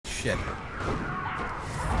shit.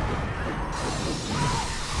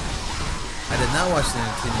 I did not watch the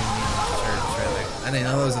Teenage Mutant Ninja Turtles trailer. I didn't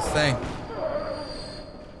know that was a thing.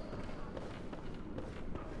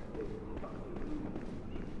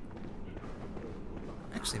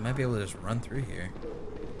 Actually, might be able to just run through here.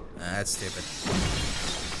 Nah, that's stupid.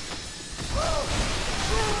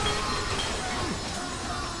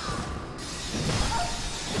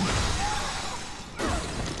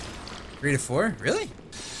 3 to 4? Really?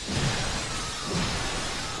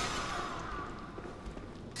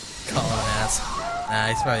 Call him an ass. Nah,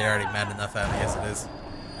 he's probably already mad enough at me as it is.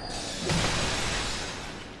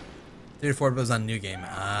 3 to 4 goes on new game.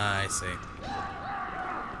 Ah, I see.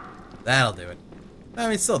 That'll do it. I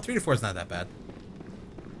mean, still, 3 to 4 is not that bad.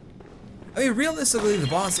 I mean, realistically, the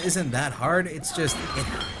boss isn't that hard. It's just, it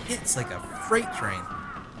hits like a freight train.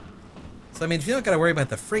 So, I mean, if you don't gotta worry about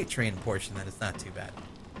the freight train portion, then it's not too bad.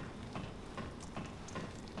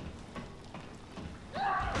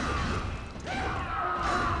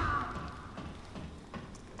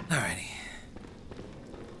 Alrighty.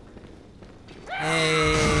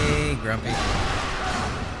 Hey, Grumpy.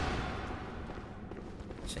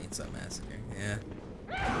 Chainsaw Massacre, yeah.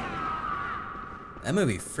 That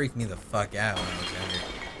movie freaked me the fuck out when I was younger.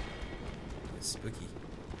 It was spooky.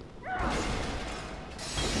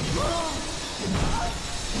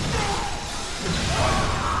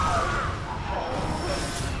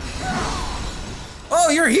 Oh,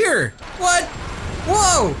 you're here! What?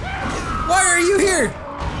 Whoa! Why are you here?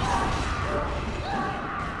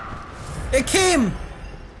 It came!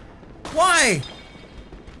 Why?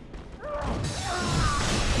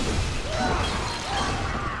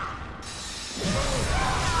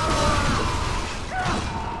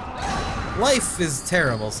 Life is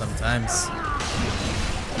terrible sometimes.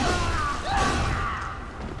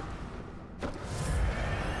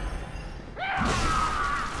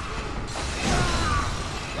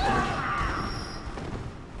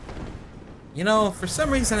 You know, for some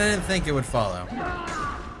reason I didn't think it would follow.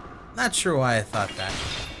 Not sure why I thought that.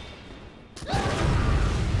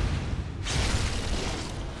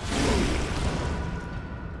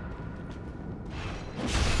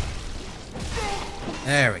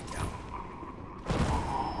 There we go.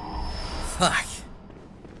 Fuck.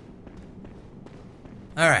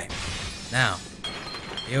 Alright. Now.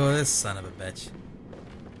 Deal with this son of a bitch.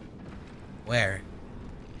 Where?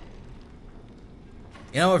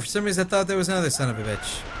 You know what, for some reason I thought there was another son of a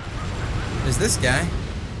bitch. There's this guy.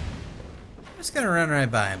 I'm just gonna run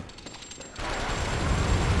right by him.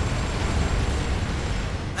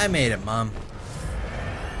 I made it, Mom.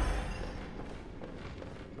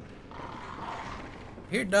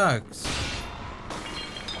 Here, dogs.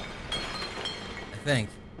 I think.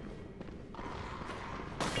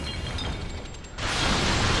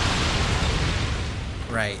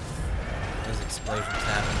 Right. Those explosions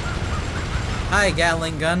happen. Hi,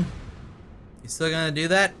 Gatling gun. You still gonna do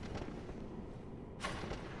that?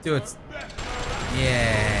 Do it.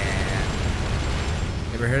 Yeah.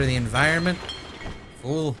 Ever heard of the environment?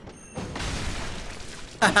 Fool.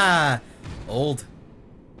 Haha. Old.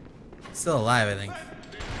 Still alive, I think.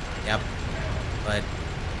 Yep. But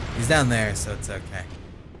he's down there, so it's okay.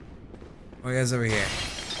 What guys over here?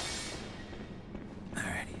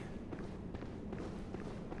 Alrighty.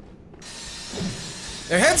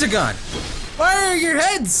 Their heads are gone! Why are your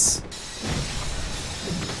heads?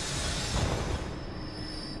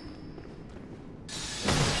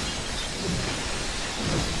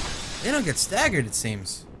 They don't get staggered, it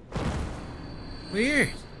seems.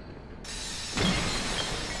 Weird.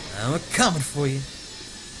 I'm coming for you.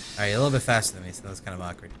 Alright, you're a little bit faster than me, so that was kind of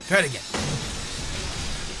awkward. Try it again.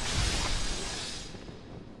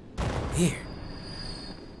 Here.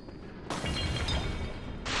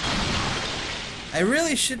 I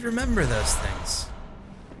really should remember those things.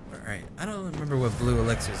 Alright, I don't remember what blue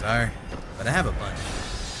elixirs are, but I have a bunch.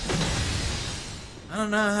 I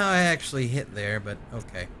don't know how I actually hit there, but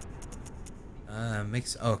okay.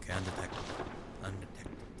 Okay, undetected.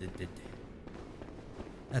 Undetected.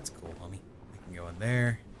 That's cool, homie. I can go in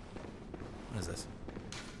there. What is this?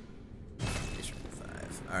 Station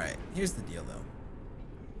 5. Alright, here's the deal, though.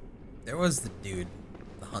 There was the dude,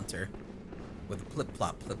 the hunter, with the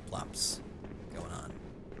flip-flops going on.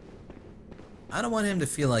 I don't want him to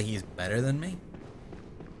feel like he's better than me,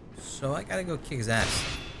 so I gotta go kick his ass.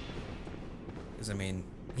 Because, I mean,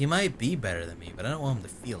 he might be better than me, but I don't want him to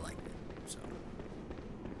feel like it, so...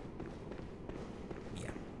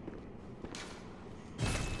 yeah.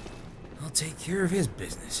 I'll take care of his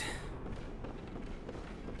business.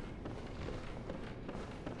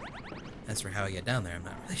 As for how I get down there, I'm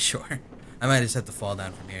not really sure. I might just have to fall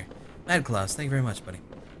down from here. Mad Claus, thank you very much, buddy.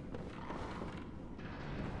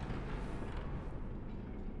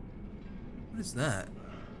 What is that?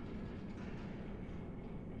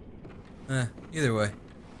 Either way.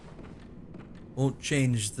 Won't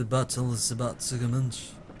change the battle is about to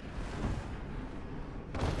commence.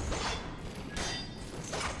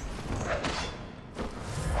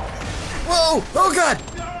 Whoa! Oh god!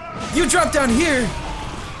 You dropped down here!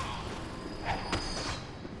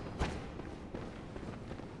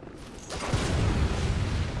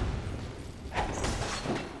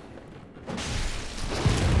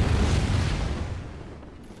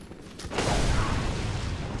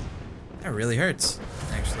 That really hurts,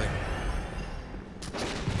 actually.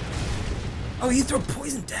 Oh, you throw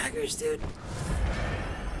poison daggers, dude?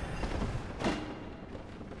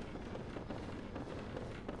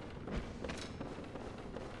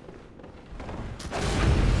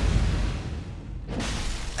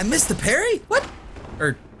 I missed the parry? What?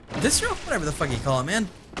 Or visceral? Whatever the fuck you call it, man.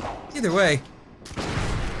 Either way,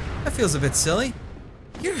 that feels a bit silly.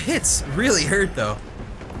 Your hits really hurt, though.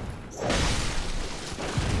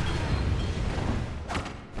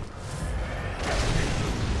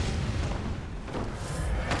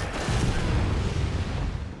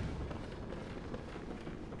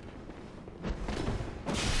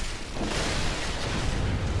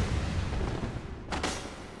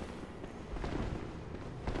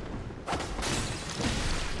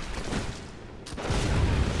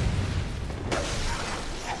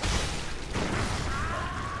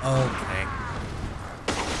 Okay.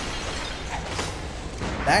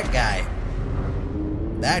 That guy.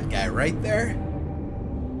 That guy right there.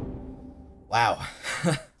 Wow.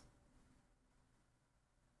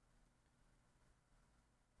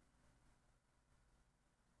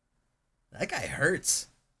 That guy hurts.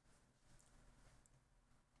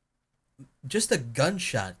 Just a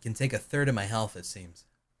gunshot can take a third of my health, it seems.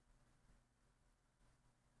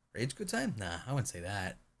 Rage quit time? Nah, I wouldn't say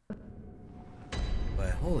that.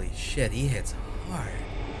 But holy shit, he hits hard.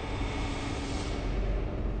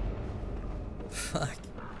 Fuck.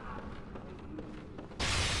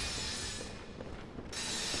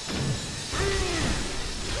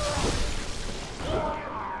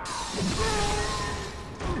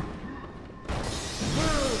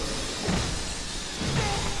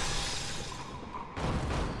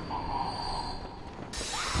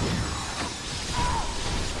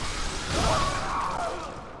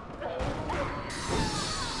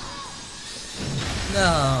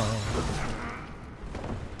 No.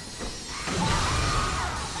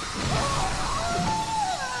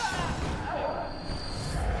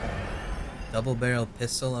 Double barrel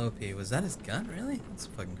pistol OP. Was that his gun, really? That's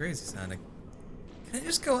fucking crazy sounding. Can I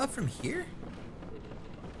just go up from here?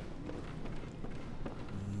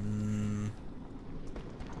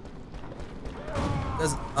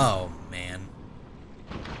 Does oh man.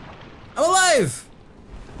 I'm alive!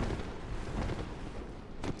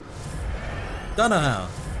 Don't know how.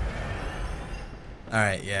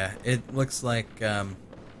 Alright, yeah. It looks like oh,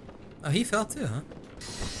 he fell too, huh?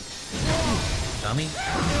 Dummy.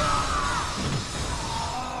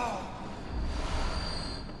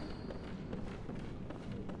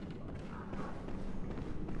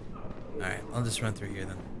 Alright, I'll just run through here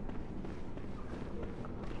then.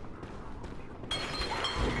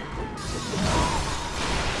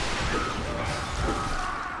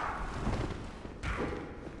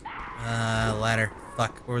 Ladder.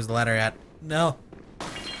 Fuck, where was the ladder at? No.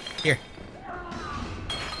 Here.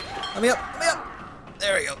 Let me up, let me up!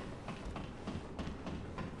 There we go.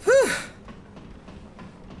 Whew.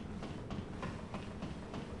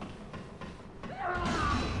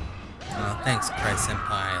 Oh, thanks, Cry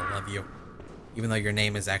Senpai, I love you. Even though your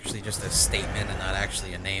name is actually just a statement and not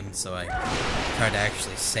actually a name, so I try to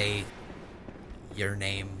actually say your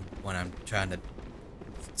name when I'm trying to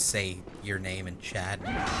say your name in chat.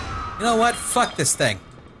 You know what? Fuck this thing.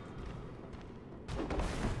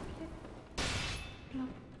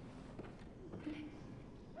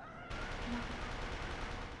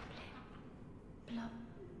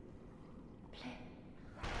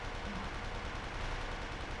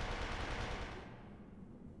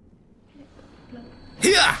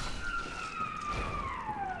 Here!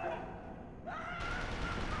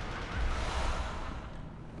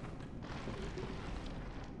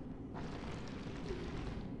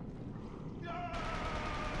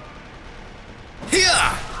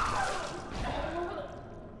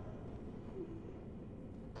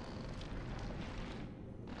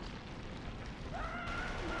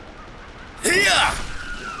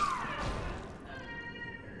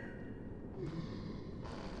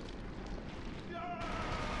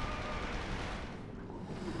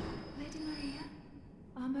 Lady Maria,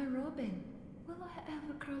 I'm a robin. Will I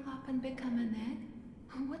ever grow up and become an egg?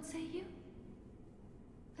 What say you?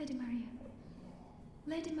 Lady Maria.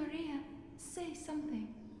 Lady Maria, say something.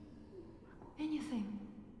 Anything.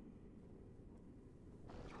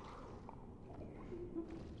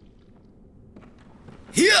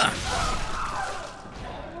 Here!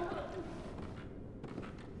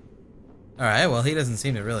 Alright, well, he doesn't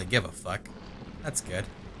seem to really give a fuck. That's good.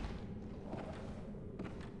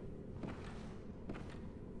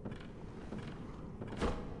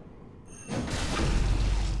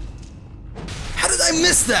 How did I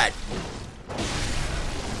miss that?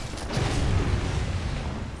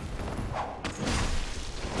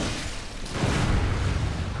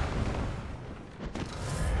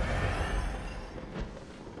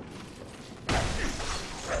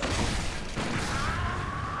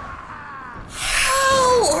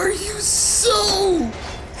 How are you so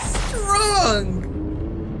strong?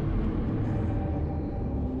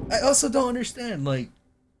 I also don't understand, like,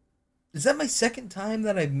 is that my second time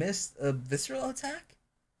that I've missed a visceral attack?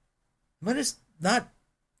 Am I just not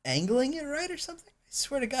angling it right or something? I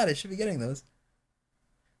swear to God, I should be getting those.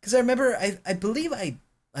 Because I remember, I believe I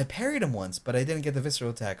parried him once, but I didn't get the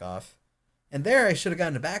visceral attack off. And there I should have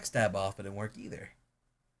gotten a backstab off, but it didn't work either.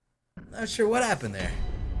 Not sure what happened there.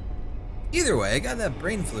 Either way, I got that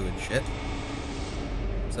brain fluid shit.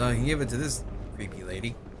 So I can give it to this creepy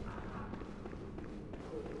lady.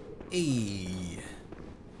 Hey.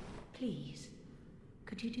 Please,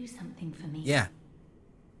 could you do something for me? Yeah.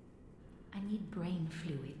 I need brain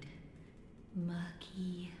fluid.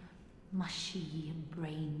 Murky, mushy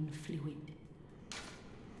brain fluid.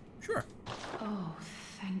 Sure. Oh,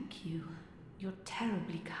 thank you. You're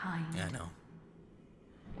terribly kind. Yeah, I know.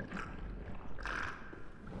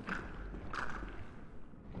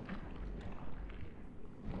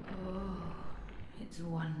 Oh, it's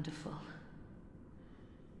wonderful.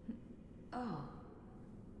 Oh,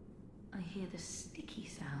 I hear the sticky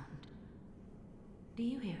sound. Do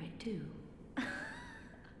you hear it too?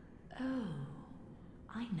 Oh,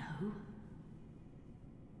 I know.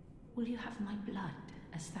 Will you have my blood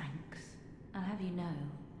as thanks? I'll have you know,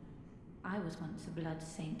 I was once a blood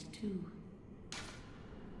saint too.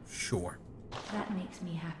 Sure. That makes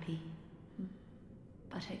me happy.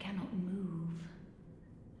 But I cannot move.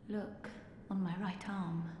 Look, on my right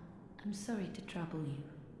arm. I'm sorry to trouble you.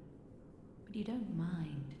 But you don't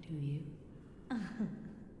mind, do you?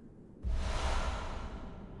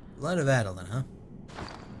 Blood of Adeline, huh?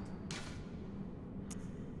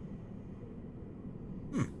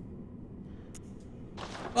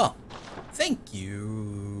 Well, thank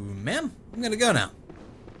you, ma'am. I'm gonna go now.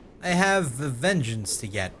 I have the vengeance to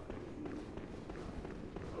get.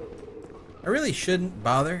 I really shouldn't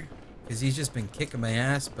bother, because he's just been kicking my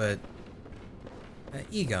ass, but...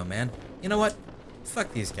 ego, man. You know what?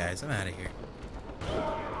 Fuck these guys. I'm out of here.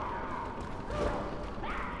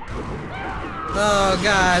 Oh,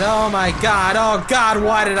 God. Oh, my God. Oh, God.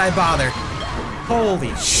 Why did I bother?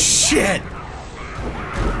 Holy shit.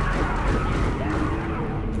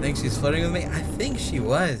 I think she's flirting with me. I think she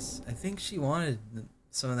was. I think she wanted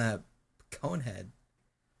some of that cone head.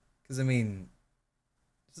 Because, I mean...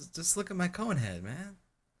 Just look at my cone head, man.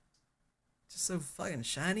 Just so fucking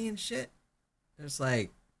shiny and shit. It's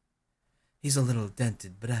like, he's a little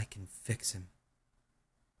dented, but I can fix him.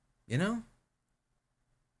 You know?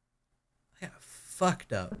 I got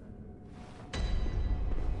fucked up.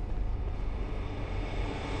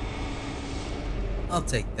 I'll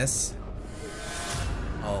take this.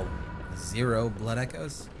 Oh, 0 blood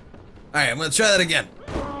echoes. Alright, I'm gonna try that again.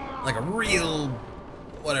 Like a real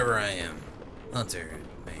whatever I am. Hunter.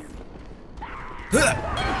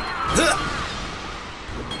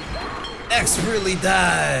 Expertly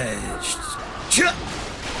dodged.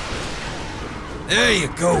 There you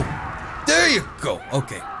go. There you go.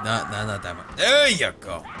 Okay, not that much. There you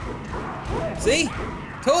go. See?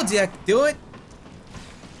 Told you I could do it.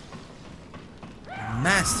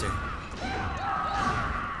 Master.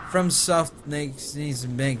 FromSoft needs to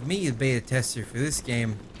make me a beta tester for this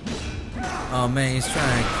game. Oh man, he's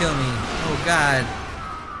trying to kill me. Oh god.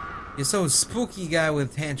 You're so spooky guy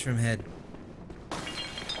with tantrum head.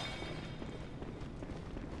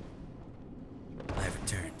 I've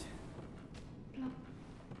returned.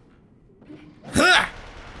 Ha!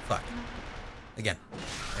 Fuck. Again.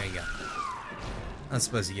 There you go. I'm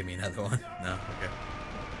supposed to give me another one. No? Okay.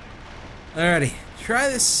 Alrighty. Try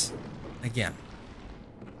this again.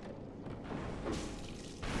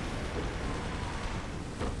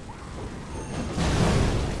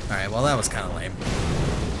 Alright, well that was kind of lame.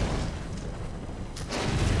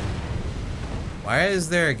 Why is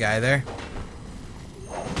there a guy there?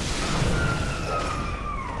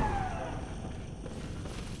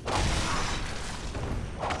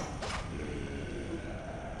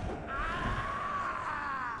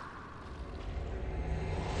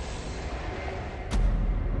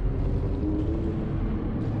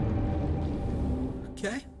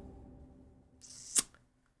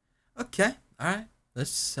 Okay. All right.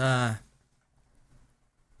 That's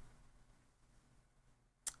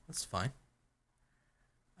fine.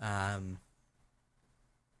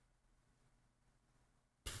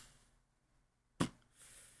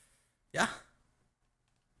 Yeah.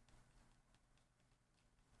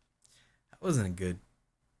 That wasn't a good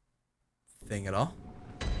thing at all.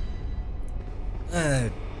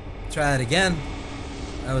 Try it again.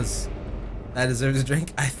 That deserves a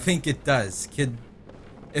drink. I think it does. Kid,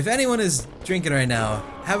 if anyone is drinking right now,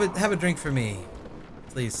 have a drink for me,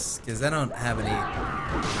 please, because I don't have any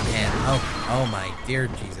on hand. Oh my dear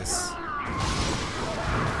Jesus.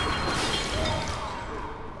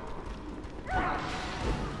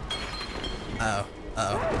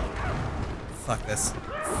 Fuck this.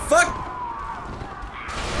 Fuck!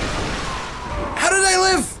 How did I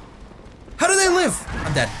live? How did I live?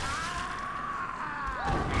 I'm dead.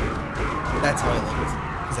 That's how I lived.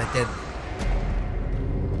 Because I did.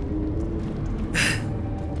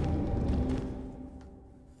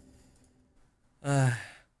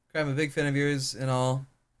 I'm a big fan of yours and all.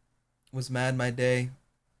 Was mad my day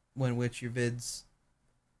when which your vids.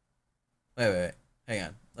 Wait. Hang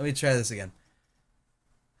on. Let me try this again.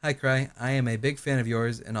 Hi, Cry. I am a big fan of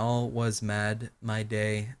yours and all was mad my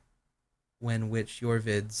day when which your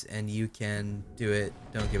vids and you can do it.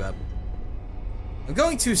 Don't give up. I'm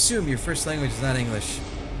going to assume your first language is not English,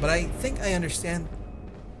 but I think I understand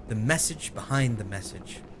the message behind the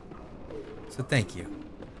message. So thank you.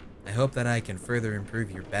 I hope that I can further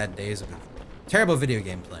improve your bad days with terrible video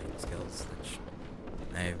game playing skills, which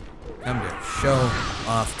I've come to show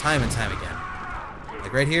off time and time again.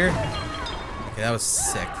 Like right here. Okay, that was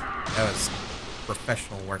sick. That was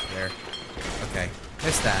professional work there. Okay,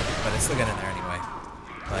 missed that, but I still got in there anyway.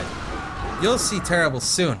 But you'll see terrible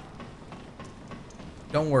soon.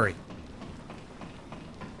 Don't worry.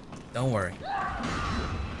 Don't worry.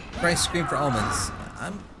 Price scream for almonds.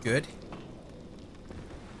 I'm good.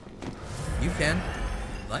 You can, if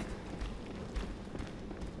you'd like.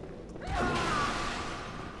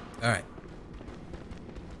 Alright.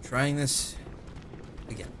 Trying this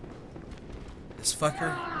again. This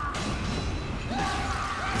fucker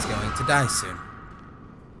is going to die soon.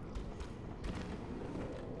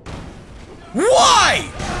 Why?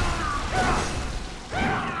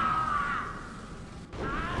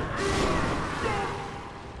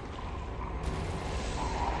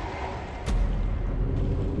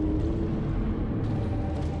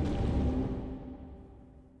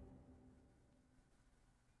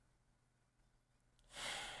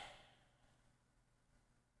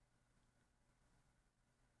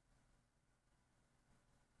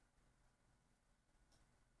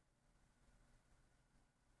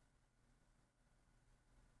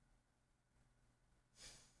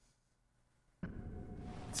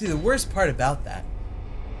 See, the worst part about that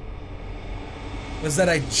was that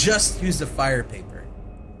I just used a fire paper.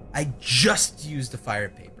 I just used a fire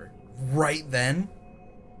paper. Right then.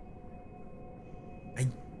 I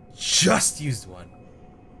just used one.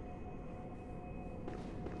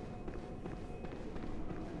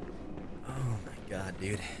 Oh my god,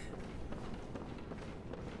 dude.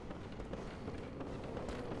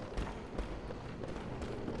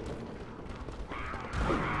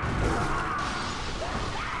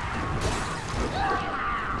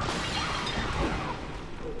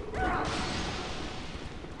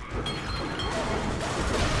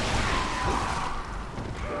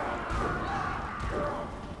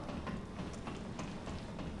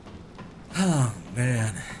 Oh,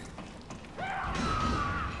 man.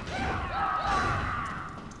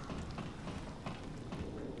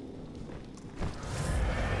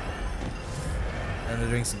 Time to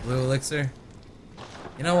drink some blue elixir?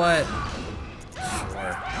 You know what?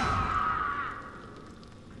 Sure.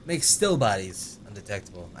 Make still bodies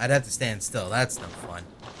undetectable. I'd have to stand still. That's no fun.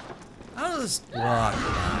 I'll just walk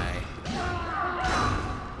by.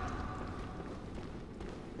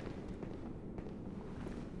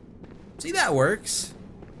 See, that works.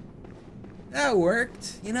 That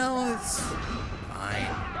worked. You know, it's fine.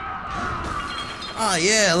 Oh,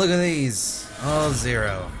 yeah, look at these. All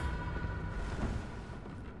 0.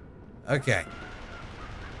 Okay.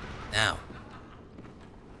 Now.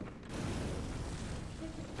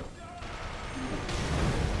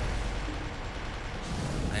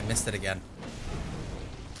 I missed it again.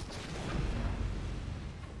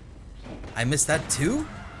 I missed that too?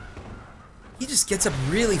 He just gets up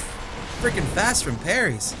really freaking fast from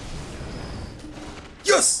parries.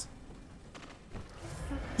 Yes!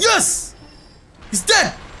 Yes! He's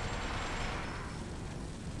dead!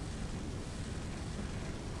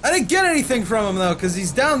 I didn't get anything from him though, because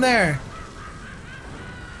he's down there.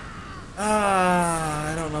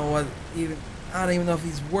 I don't know what even... I don't even know if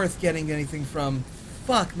he's worth getting anything from.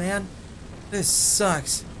 Fuck, man. This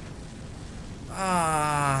sucks.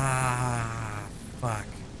 Ah, fuck.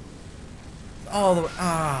 All the way...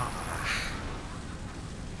 Ah.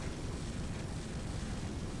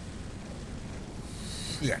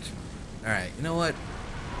 Shit. Alright, you know what?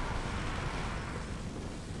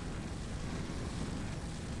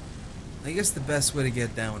 I guess the best way to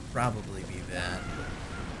get down would probably be that.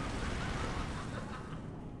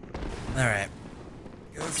 Alright.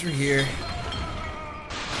 Go through here.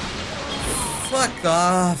 Fuck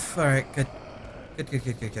off. Alright, good.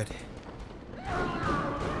 Good.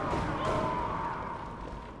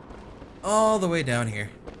 All the way down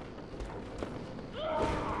here.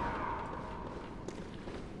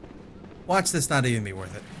 Watch this not even be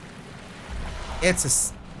worth it.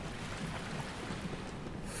 It's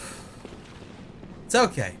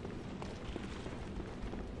okay.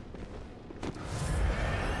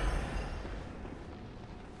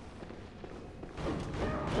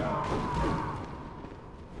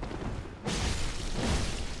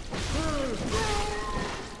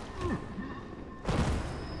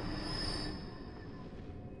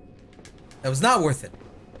 That was not worth it.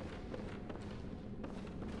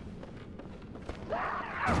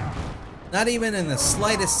 Not even in the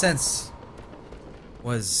slightest sense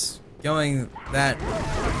was going that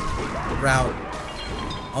route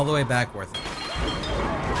all the way back worth it.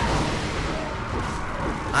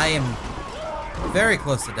 I am very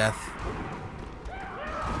close to death.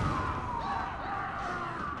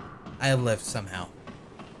 I have lived somehow.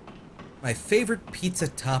 My favorite pizza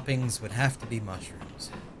toppings would have to be mushrooms.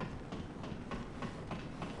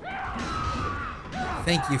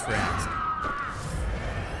 Thank you for asking.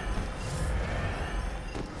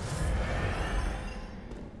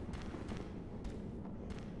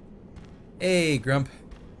 Hey, Grump.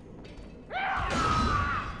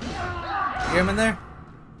 Hear him in there?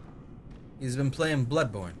 He's been playing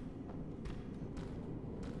Bloodborne.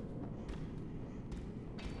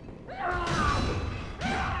 Yeah?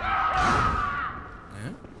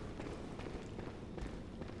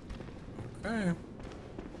 Okay.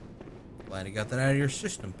 Glad you got that out of your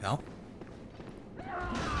system, pal.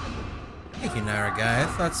 Thank you, Naira guy. I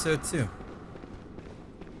thought so too.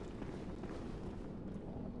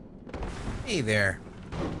 Hey there.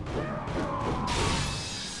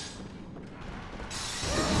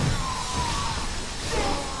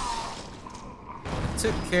 I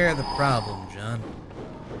took care of the problem, John.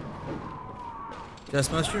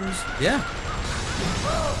 Just mushrooms? Yeah.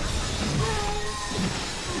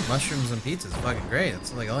 Mushrooms and pizza is fucking great.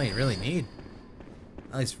 That's like all you really need.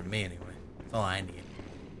 At least for me, anyway. That's all I need.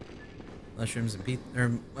 Mushrooms and pizza,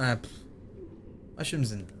 or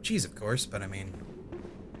mushrooms and cheese, of course. But I mean,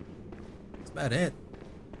 that's about it.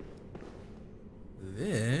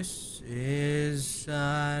 This is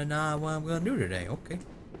not what I'm gonna do today. Okay.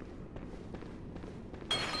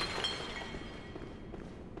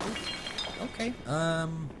 Okay.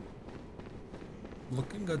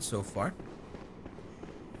 Looking good so far.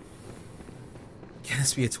 Can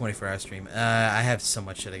this be a 24-hour stream? I have so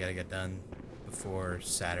much shit I gotta get done before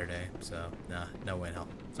Saturday, so nah, no way in hell.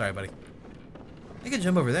 Sorry, buddy. I could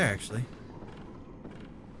jump over there, actually.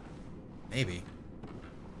 Maybe.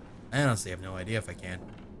 I honestly have no idea if I can.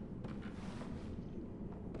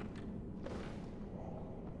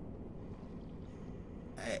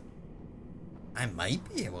 I might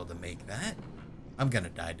be able to make that. I'm gonna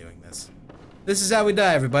die doing this. This is how we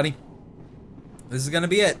die, everybody. This is gonna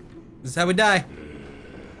be it. This is how we die.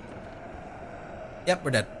 Yep,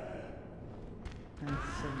 we're dead.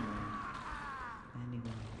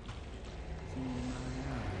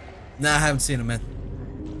 Nah, I haven't seen him, man.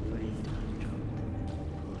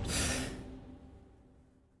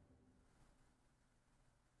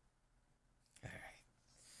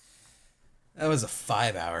 That was a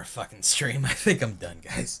 5-hour fucking stream. I think I'm done,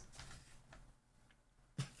 guys.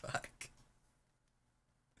 Fuck.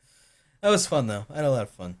 That was fun, though. I had a lot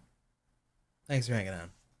of fun. Thanks for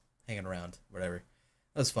hanging around, whatever.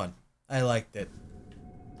 That was fun. I liked it.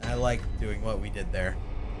 I liked doing what we did there.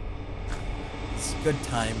 It's good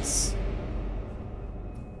times.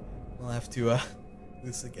 We'll have to do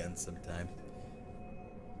this again sometime.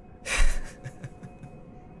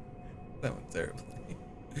 That went terribly.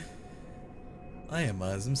 I am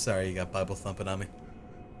Oz. I'm sorry you got Bible thumping on me.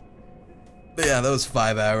 But yeah, that was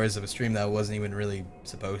 5 hours of a stream that wasn't even really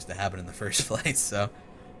supposed to happen in the first place, so...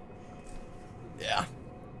 yeah.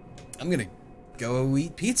 I'm gonna go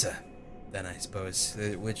eat pizza, then, I suppose.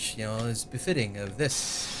 Which, you know, is befitting of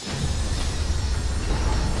this.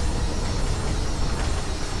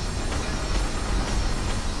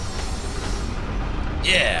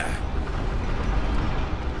 Yeah!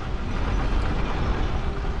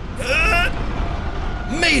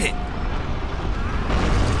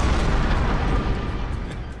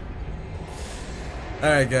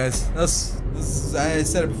 Alright, guys. I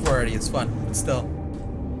said it before already. It's fun. But still.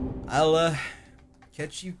 I'll,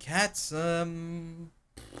 catch you cats,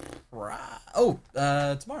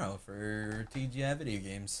 tomorrow for TGI Video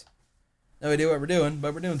Games. No idea what we're doing,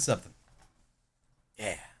 but we're doing something.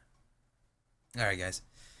 Yeah. Alright, guys.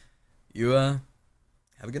 You, have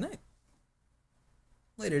a good night.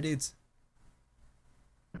 Later, dudes.